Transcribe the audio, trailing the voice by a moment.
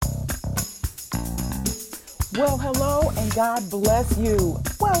Well, hello and God bless you.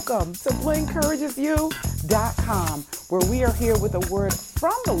 Welcome to blencouragesyou.com, where we are here with a word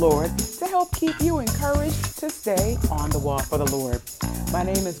from the Lord to help keep you encouraged to stay on the wall for the Lord. My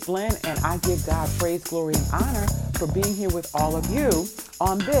name is Blen, and I give God praise, glory, and honor for being here with all of you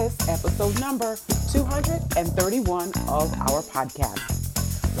on this episode number 231 of our podcast.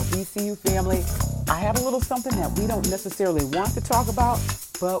 Well, BCU family, I have a little something that we don't necessarily want to talk about,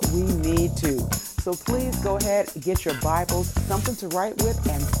 but we need to. So please go ahead, get your Bibles, something to write with,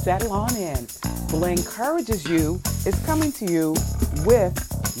 and settle on in. Blen Encourages You is coming to you with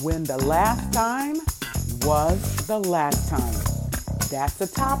When the Last Time Was the Last Time. That's the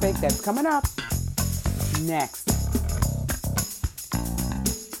topic that's coming up next.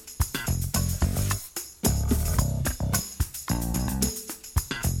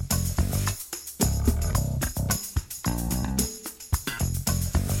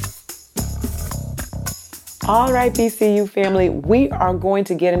 All right, BCU family, we are going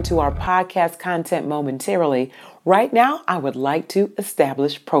to get into our podcast content momentarily. Right now, I would like to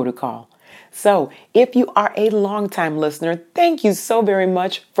establish protocol. So, if you are a longtime listener, thank you so very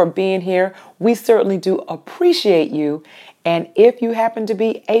much for being here. We certainly do appreciate you. And if you happen to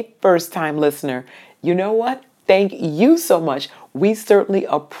be a first time listener, you know what? Thank you so much. We certainly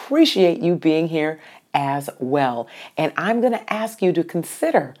appreciate you being here as well. And I'm going to ask you to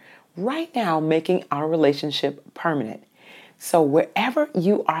consider right now making our relationship permanent. So wherever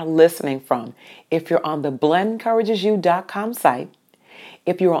you are listening from, if you're on the blencouragesyou.com site,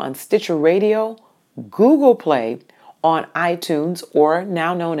 if you're on Stitcher Radio, Google Play, on iTunes, or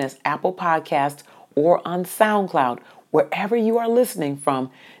now known as Apple Podcasts, or on SoundCloud, wherever you are listening from,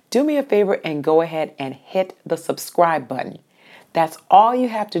 do me a favor and go ahead and hit the subscribe button. That's all you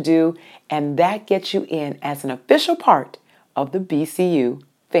have to do, and that gets you in as an official part of the BCU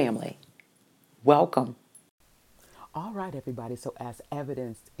family. Welcome. All right, everybody. So, as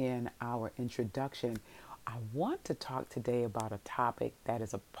evidenced in our introduction, I want to talk today about a topic that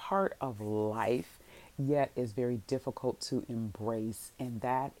is a part of life, yet is very difficult to embrace, and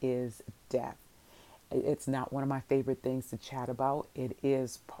that is death. It's not one of my favorite things to chat about. It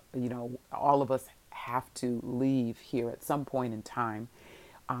is, all of us have to leave here at some point in time.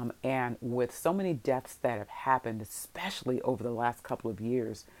 And with so many deaths that have happened, especially over the last couple of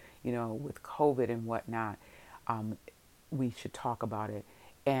years, with COVID and whatnot, um, we should talk about it.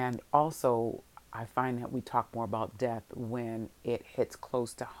 And also, I find that we talk more about death when it hits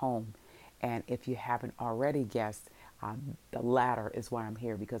close to home. And if you haven't already guessed, the latter is why I'm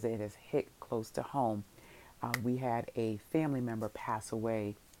here, because it has hit close to home. We had a family member pass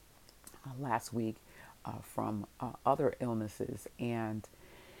away last week from other illnesses, and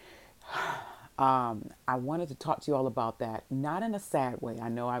I wanted to talk to you all about that, not in a sad way. I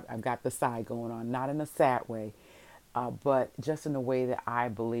know I've got the side going on, not in a sad way, but just in a way that I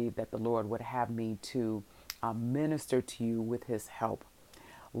believe that the Lord would have me to minister to you with His help.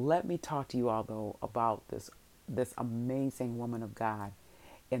 Let me talk to you all, though, about this amazing woman of God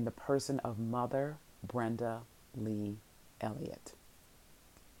in the person of Mother Brenda Lee Elliott.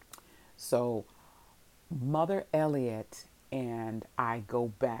 So, Mother Elliott and I go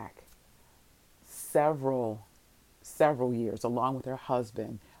back several years, along with her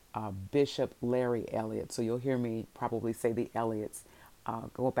husband, Bishop Larry Elliott. So you'll hear me probably say the Elliots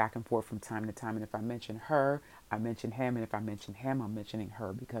go back and forth from time to time. And if I mention her, I mention him, and if I mention him, I'm mentioning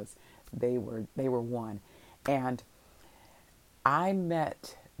her, because they were one. And I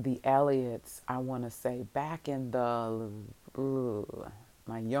met the Elliots, I want to say, back in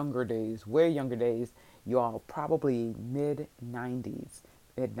my younger days, way younger days, y'all, probably mid 90s,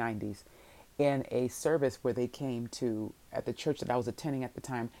 in a service where they came to, at the church that I was attending at the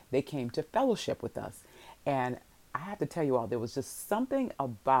time, they came to fellowship with us. And I have to tell you all, there was just something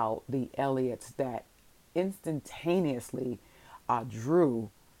about the Elliots that instantaneously drew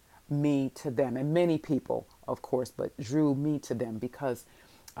me to them, and many people, of course, but drew me to them because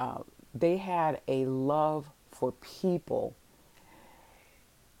they had a love for people,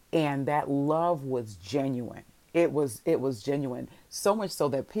 and that love was genuine. It was genuine, so much so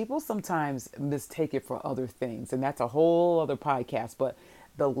that people sometimes mistake it for other things, and that's a whole other podcast. But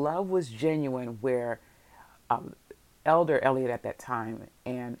the love was genuine, where um, Elder Elliott at that time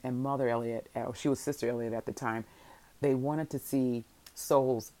and Mother Elliott, or she was Sister Elliott at the time, they wanted to see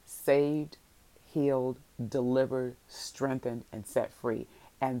souls saved, healed, delivered, strengthened, and set free.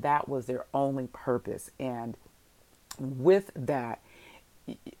 And that was their only purpose. And with that,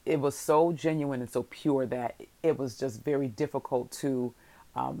 it was so genuine and so pure that it was just very difficult to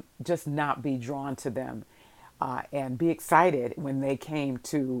just not be drawn to them. and be excited when they came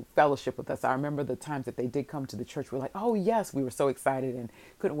to fellowship with us. I remember the times that they did come to the church. We were like, oh, yes, we were so excited and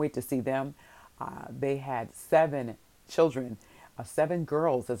couldn't wait to see them. They had 7 children, 7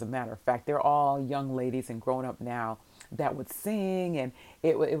 girls, as a matter of fact. They're all young ladies and grown up now that would sing, and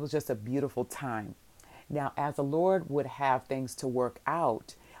it was just a beautiful time. Now, as the Lord would have things to work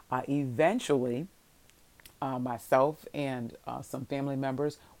out, eventually, myself and some family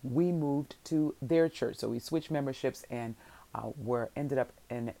members, we moved to their church. So we switched memberships and were ended up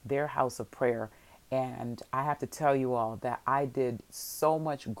in their house of prayer. And I have to tell you all that I did so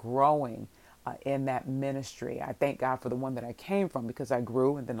much growing in that ministry. I thank God for the one that I came from, because I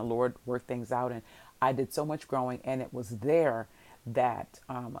grew and then the Lord worked things out, and I did so much growing. And it was there that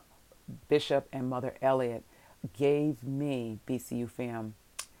Bishop and Mother Elliott gave me, BCU fam,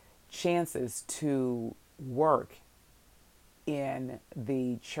 chances to work in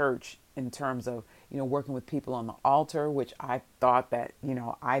the church in terms of, working with people on the altar, which I thought that,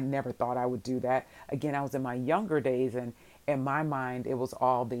 I never thought I would do that. Again, I was in my younger days, and in my mind, it was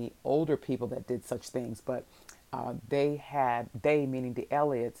all the older people that did such things. But they, meaning the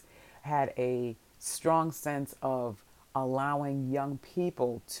Elliots, had a strong sense of allowing young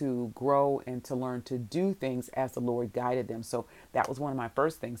people to grow and to learn to do things as the Lord guided them. So that was one of my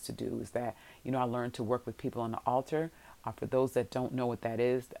first things to do, is that, I learned to work with people on the altar. For those that don't know what that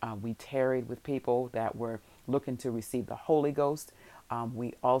is, we tarried with people that were looking to receive the Holy Ghost.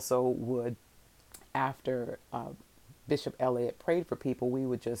 We also would, after Bishop Elliott prayed for people, we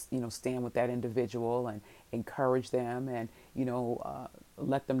would just, stand with that individual and encourage them, and,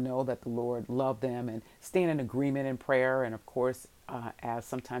 let them know that the Lord loved them, and stand in agreement in prayer. And of course, as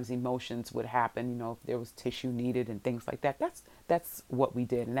sometimes emotions would happen, if there was tissue needed and things like that, that's what we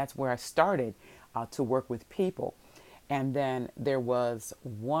did. And that's where I started to work with people. And then there was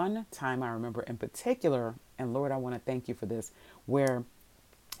one time I remember in particular, and Lord, I want to thank you for this, where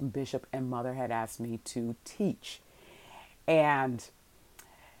Bishop and Mother had asked me to teach. And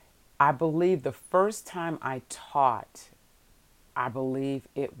I believe the first time I taught, I believe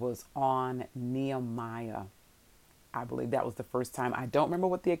it was on Nehemiah. I believe that was the first time. I don't remember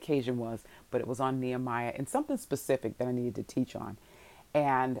what the occasion was, but it was on Nehemiah and something specific that I needed to teach on.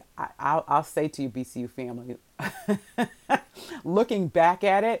 And I'll say to you, BCU family, looking back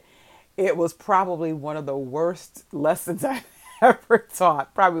at it, it was probably one of the worst lessons I've ever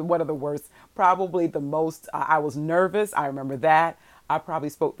taught. Probably one of the worst, probably the most. I was nervous. I remember that. I probably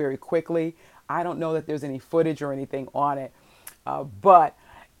spoke very quickly. I don't know that there's any footage or anything on it, but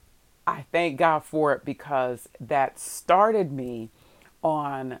I thank God for it, because that started me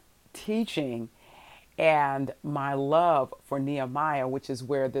on teaching and my love for Nehemiah, which is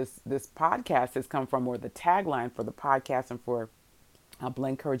where this podcast has come from, or the tagline for the podcast and for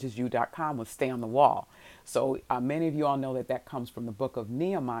blendencouragesyou.com was "Stay on the Wall." So many of you all know that comes from the book of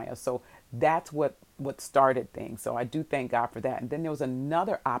Nehemiah. So that's what started things. So I do thank God for that. And then there was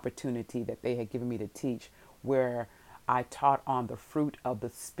another opportunity that they had given me to teach, where I taught on the fruit of the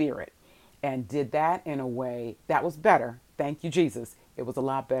Spirit, and did that in a way that was better. Thank you, Jesus. It was a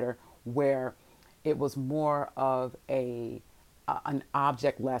lot better, where it was more of an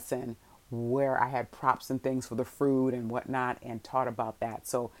object lesson, where I had props and things for the fruit and whatnot, and taught about that.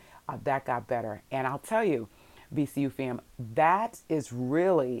 So that got better. And I'll tell you, BCU fam, that is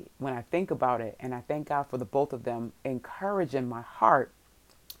really, when I think about it, and I thank God for the both of them encouraging my heart,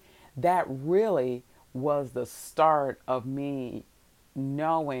 that really was the start of me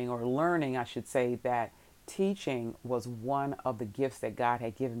knowing, or learning, I should say, that teaching was one of the gifts that God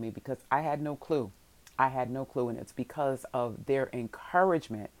had given me, because I had no clue. I had no clue. And it's because of their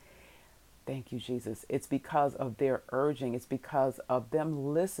encouragement. Thank you, Jesus. It's because of their urging. It's because of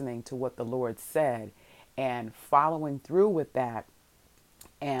them listening to what the Lord said and following through with that.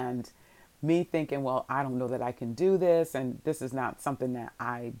 And me thinking, well, I don't know that I can do this, and this is not something that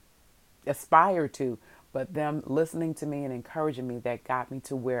I aspire to, but them listening to me and encouraging me, that got me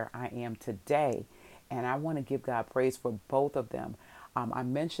to where I am today. And I want to give God praise for both of them. I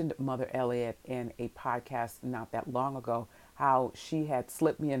mentioned Mother Elliott in a podcast not that long ago, how she had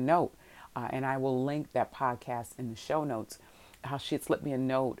slipped me a note, and I will link that podcast in the show notes, how she had slipped me a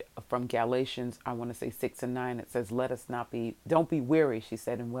note from Galatians, I want to say 6:9. It says, don't be weary, she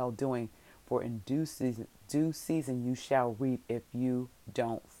said, in well doing, for in due season you shall reap if you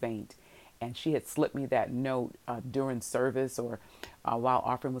don't faint. And she had slipped me that note during service, or while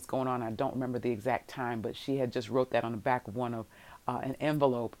offering was going on. I don't remember the exact time, but she had just wrote that on the back of an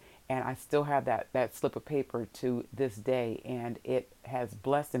envelope. And I still have that slip of paper to this day. And it has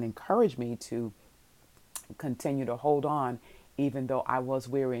blessed and encouraged me to continue to hold on, even though I was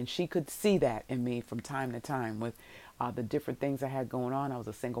weary. And she could see that in me from time to time with the different things I had going on. I was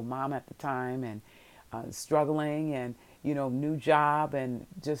a single mom at the time and struggling and, new job and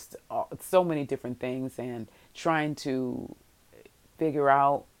just so many different things and trying to figure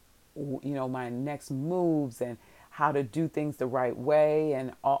out, my next moves and how to do things the right way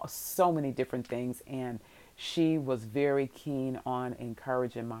and so many different things. And she was very keen on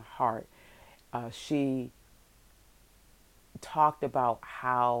encouraging my heart. She talked about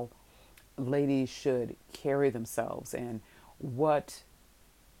how ladies should carry themselves and what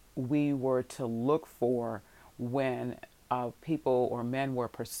we were to look for when people or men were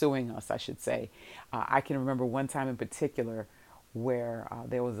pursuing us, I should say. I can remember one time in particular where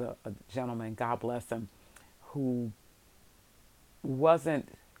there was a gentleman, God bless him, who wasn't,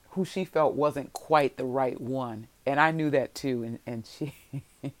 who she felt wasn't quite the right one. And I knew that too. And she,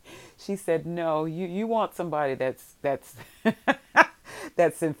 she said, no, you want somebody that's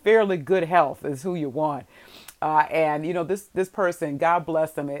that's in fairly good health is who you want. And this person, God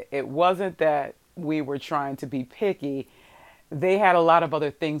bless them. It wasn't that we were trying to be picky. They had a lot of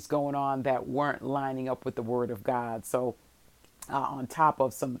other things going on that weren't lining up with the Word of God. So, on top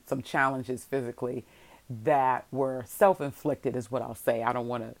of some challenges physically that were self-inflicted, is what I'll say. I don't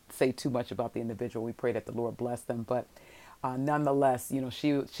want to say too much about the individual. We pray that the Lord bless them, but nonetheless,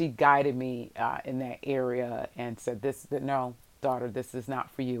 she guided me in that area and said, no, daughter, this is not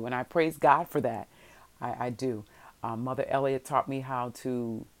for you. And I praise God for that. I do. Mother Elliott taught me how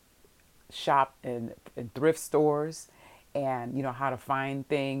to shop in thrift stores and, how to find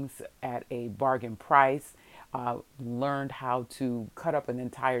things at a bargain price. Learned how to cut up an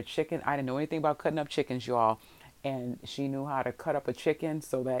entire chicken. I didn't know anything about cutting up chickens, y'all. And she knew how to cut up a chicken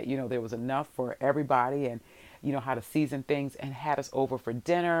so that, there was enough for everybody and, how to season things and had us over for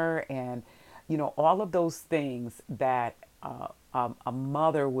dinner and, all of those things that a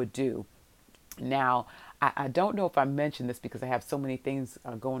mother would do. Now, I don't know if I mentioned this because I have so many things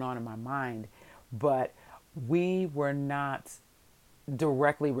going on in my mind, but we were not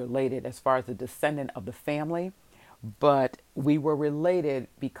directly related as far as the descendant of the family, but we were related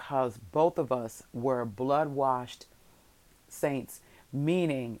because both of us were blood washed saints,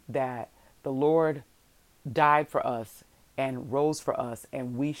 meaning that the Lord died for us and rose for us,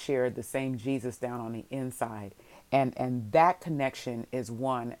 and we shared the same Jesus down on the inside. And that connection is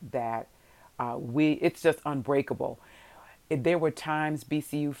one that it's just unbreakable. There were times,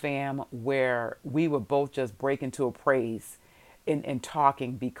 BCU fam, where we would both just break into a praise in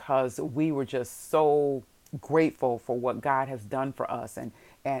talking because we were just so grateful for what God has done for us.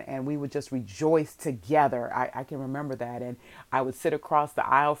 And we would just rejoice together. I can remember that. And I would sit across the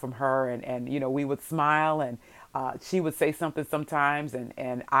aisle from her and we would smile and she would say something sometimes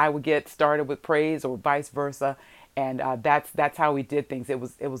and I would get started with praise or vice versa. And that's how we did things. It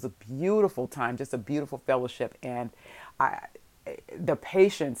was a beautiful time, just a beautiful fellowship. And the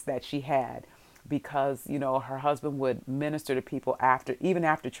patience that she had, because her husband would minister to people even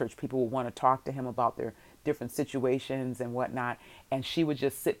after church. People would want to talk to him about their different situations and whatnot, and she would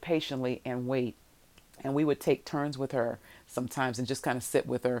just sit patiently and wait. And we would take turns with her sometimes and just kind of sit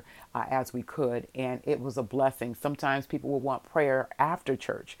with her as we could. And it was a blessing. Sometimes people would want prayer after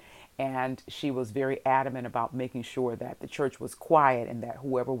church. And she was very adamant about making sure that the church was quiet and that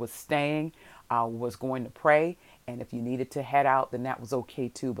whoever was staying was going to pray. And if you needed to head out, then that was okay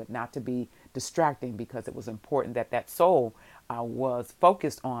too, but not to be distracting because it was important that that soul was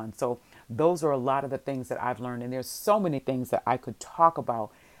focused on. So those are a lot of the things that I've learned. And there's so many things that I could talk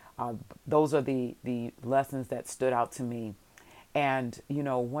about. Those are the lessons that stood out to me. And,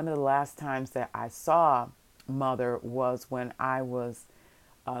 one of the last times that I saw Mother was when I was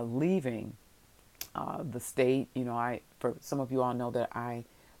leaving the state. For some of you all know that I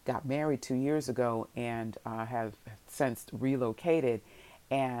got married 2 years ago and have since relocated.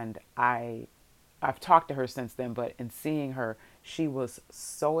 And I've talked to her since then, but in seeing her, she was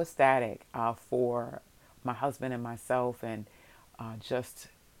so ecstatic for my husband and myself, and just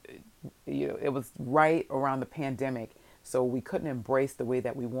it was right around the pandemic, so we couldn't embrace the way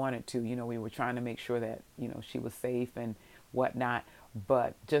that we wanted to. We were trying to make sure that she was safe and whatnot,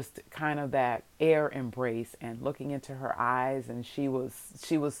 but just kind of that air embrace and looking into her eyes, and she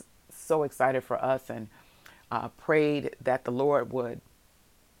was so excited for us, and prayed that the Lord would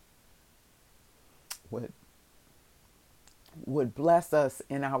bless us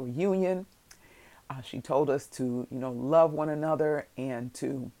in our union. She told us to, love one another and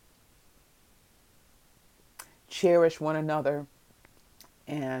to cherish one another.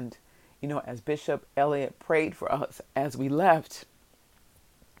 And, as Bishop Elliott prayed for us as we left,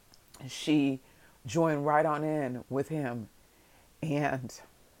 she joined right on in with him And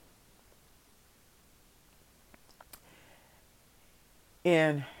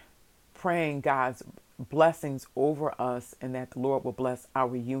in praying God's blessings over us and that the Lord will bless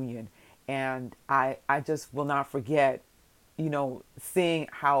our union. And I just will not forget, seeing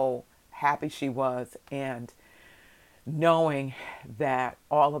how happy she was and knowing that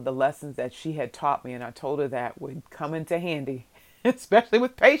all of the lessons that she had taught me, and I told her that would come into handy, especially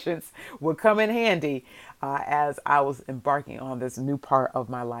with patience, would come in handy as I was embarking on this new part of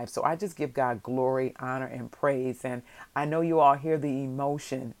my life. So I just give God glory, honor, and praise. And I know you all hear the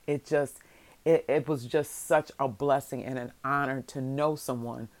emotion. It was just such a blessing and an honor to know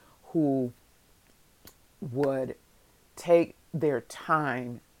someone who would take their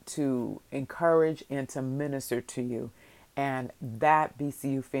time to encourage and to minister to you. And that,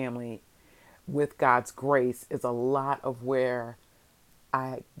 BCU family, with God's grace, is a lot of where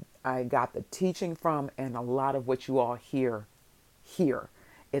I got the teaching from, and a lot of what you all hear here.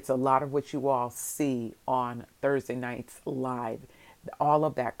 It's a lot of what you all see on Thursday nights live. All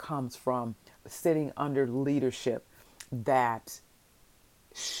of that comes from sitting under leadership that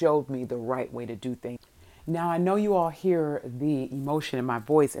showed me the right way to do things. Now, I know you all hear the emotion in my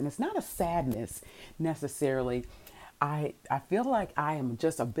voice, and it's not a sadness necessarily. I feel like I am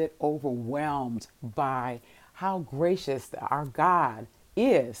just a bit overwhelmed by how gracious our God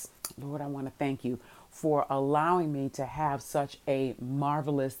is. Lord, I want to thank you for allowing me to have such a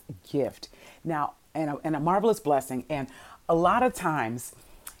marvelous gift. Now, and a marvelous blessing. And a lot of times,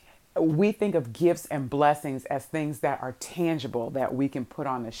 we think of gifts and blessings as things that are tangible, that we can put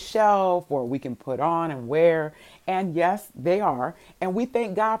on the shelf or we can put on and wear. And yes, they are. And we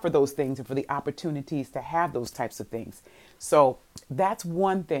thank God for those things and for the opportunities to have those types of things. So that's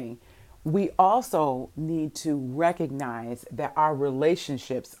one thing. We also need to recognize that our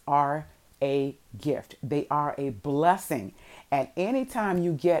relationships are a gift. They are a blessing. And anytime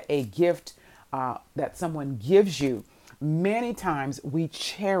you get a gift that someone gives you, many times we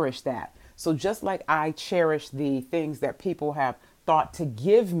cherish that. So just like I cherish the things that people have thought to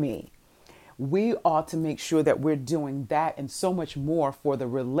give me, we ought to make sure that we're doing that and so much more for the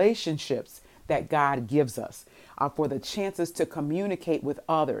relationships that God gives us, for the chances to communicate with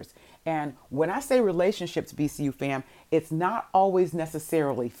others. And when I say relationships, BCU fam, it's not always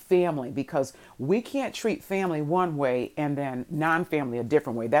necessarily family, because we can't treat family one way and then non-family a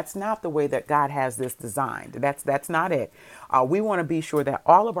different way. That's not the way that God has this designed. That's not it. We want to be sure that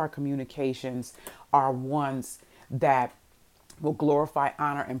all of our communications are ones that will glorify,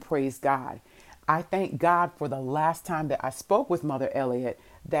 honor, and praise God. I thank God for the last time that I spoke with Mother Elliott,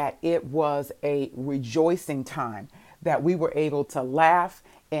 that it was a rejoicing time, that we were able to laugh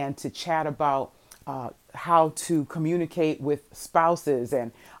and to chat about how to communicate with spouses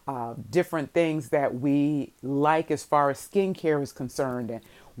and different things that we like as far as skincare is concerned. And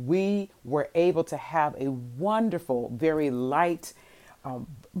we were able to have a wonderful, very light,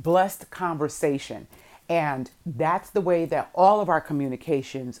 blessed conversation. And that's the way that all of our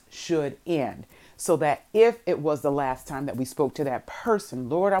communications should end. So that if it was the last time that we spoke to that person,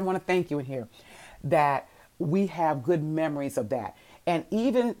 Lord, I want to thank you in here, that we have good memories of that. And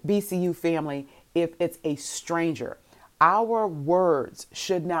even BCU family, if it's a stranger, our words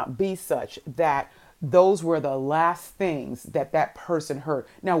should not be such that those were the last things that that person heard.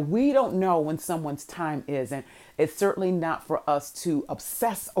 Now, we don't know when someone's time is, and it's certainly not for us to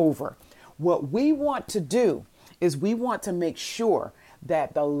obsess over. What we want to do is we want to make sure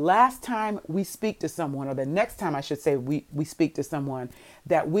that the last time we speak to someone, or the next time I should say we speak to someone,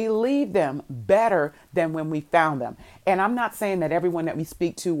 that we leave them better than when we found them. And I'm not saying that everyone that we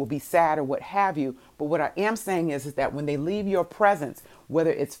speak to will be sad or what have you, but what I am saying is that when they leave your presence,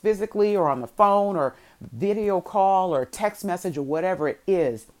 whether it's physically or on the phone or video call or text message or whatever it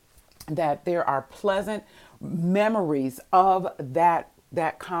is, that there are pleasant memories of that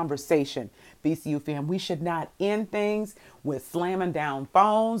conversation. BCU fam, we should not end things with slamming down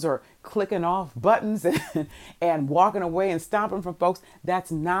phones or clicking off buttons and walking away and stomping from folks.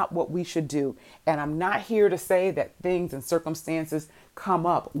 That's not what we should do. And I'm not here to say that things and circumstances come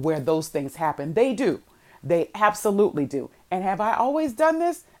up where those things happen. They do. They absolutely do. And have I always done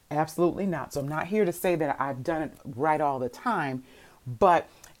this? Absolutely not. So I'm not here to say that I've done it right all the time, but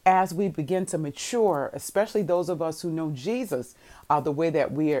as we begin to mature, especially those of us who know Jesus, the way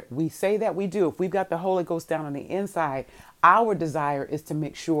that we say that we do, if we've got the Holy Ghost down on the inside, our desire is to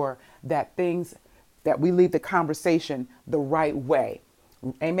make sure that we leave the conversation the right way.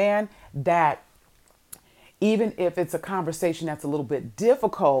 Amen. That even if it's a conversation that's a little bit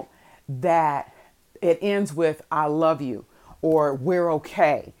difficult, that it ends with, I love you, or we're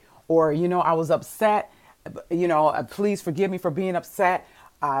okay, or, I was upset. please forgive me for being upset,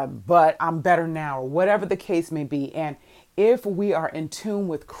 but I'm better now, or whatever the case may be. And if we are in tune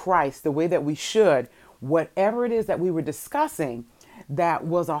with Christ the way that we should, whatever it is that we were discussing that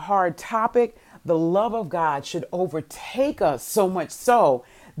was a hard topic, the love of God should overtake us, so much so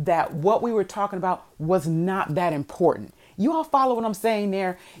that what we were talking about was not that important. You all follow what I'm saying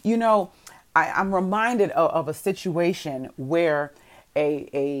there? I'm reminded of a situation where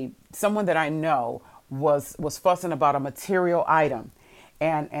a someone that I know was fussing about a material item,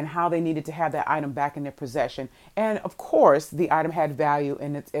 and how they needed to have that item back in their possession. And of course, the item had value,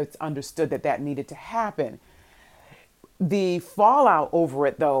 and it's understood that needed to happen. The fallout over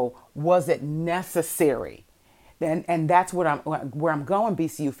it, though, was it necessary? And that's where I'm going,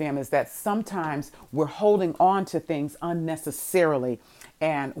 BCU fam, is that sometimes we're holding on to things unnecessarily,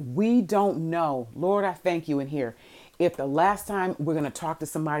 and we don't know. Lord, I thank you in here. If the last time we're going to talk to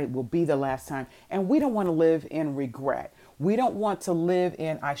somebody will be the last time, and we don't want to live in regret. We don't want to live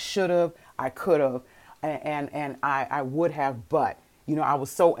in I should have, I could have, and I would have, but. I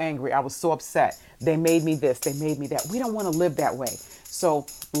was so angry. I was so upset. They made me this. They made me that. We don't want to live that way. So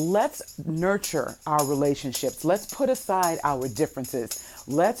let's nurture our relationships. Let's put aside our differences.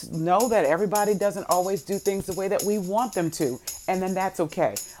 Let's know that everybody doesn't always do things the way that we want them to. And then that's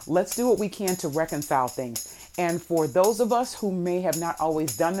okay. Let's do what we can to reconcile things. And for those of us who may have not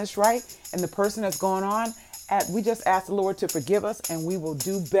always done this right, and the person that's gone on, we just ask the Lord to forgive us, and we will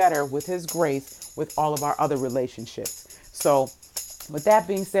do better with his grace with all of our other relationships. So with that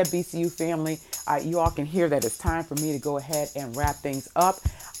being said, BCU family, you all can hear that it's time for me to go ahead and wrap things up.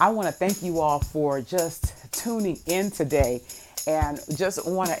 I want to thank you all for just tuning in today, and just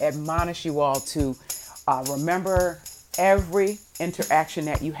want to admonish you all to remember every interaction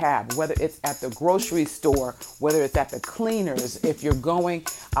that you have, whether it's at the grocery store, whether it's at the cleaners, if you're going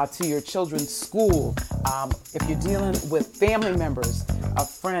to your children's school, if you're dealing with family members,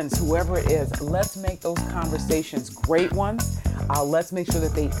 friends, whoever it is. Let's make those conversations great ones. Let's make sure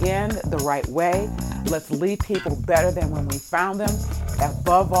that they end the right way. Let's leave people better than when we found them.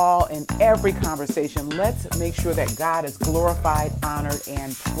 Above all, in every conversation, let's make sure that God is glorified, honored,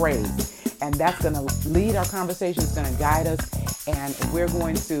 and praised. And that's going to lead our conversation. It's going to guide us. And we're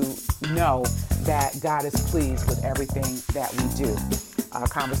going to know that God is pleased with everything that we do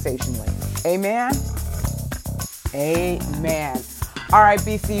conversationally. Amen. Amen. All right,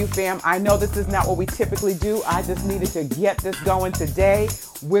 BCU fam, I know this is not what we typically do. I just needed to get this going today.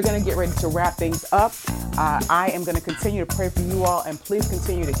 We're going to get ready to wrap things up. I am going to continue to pray for you all, and please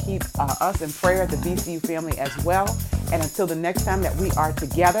continue to keep us in prayer, the BCU family as well. And until the next time that we are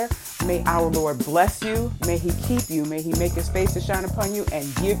together, may our Lord bless you. May he keep you. May he make his face to shine upon you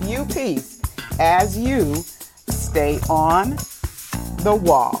and give you peace as you stay on the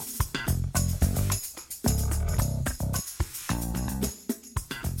wall.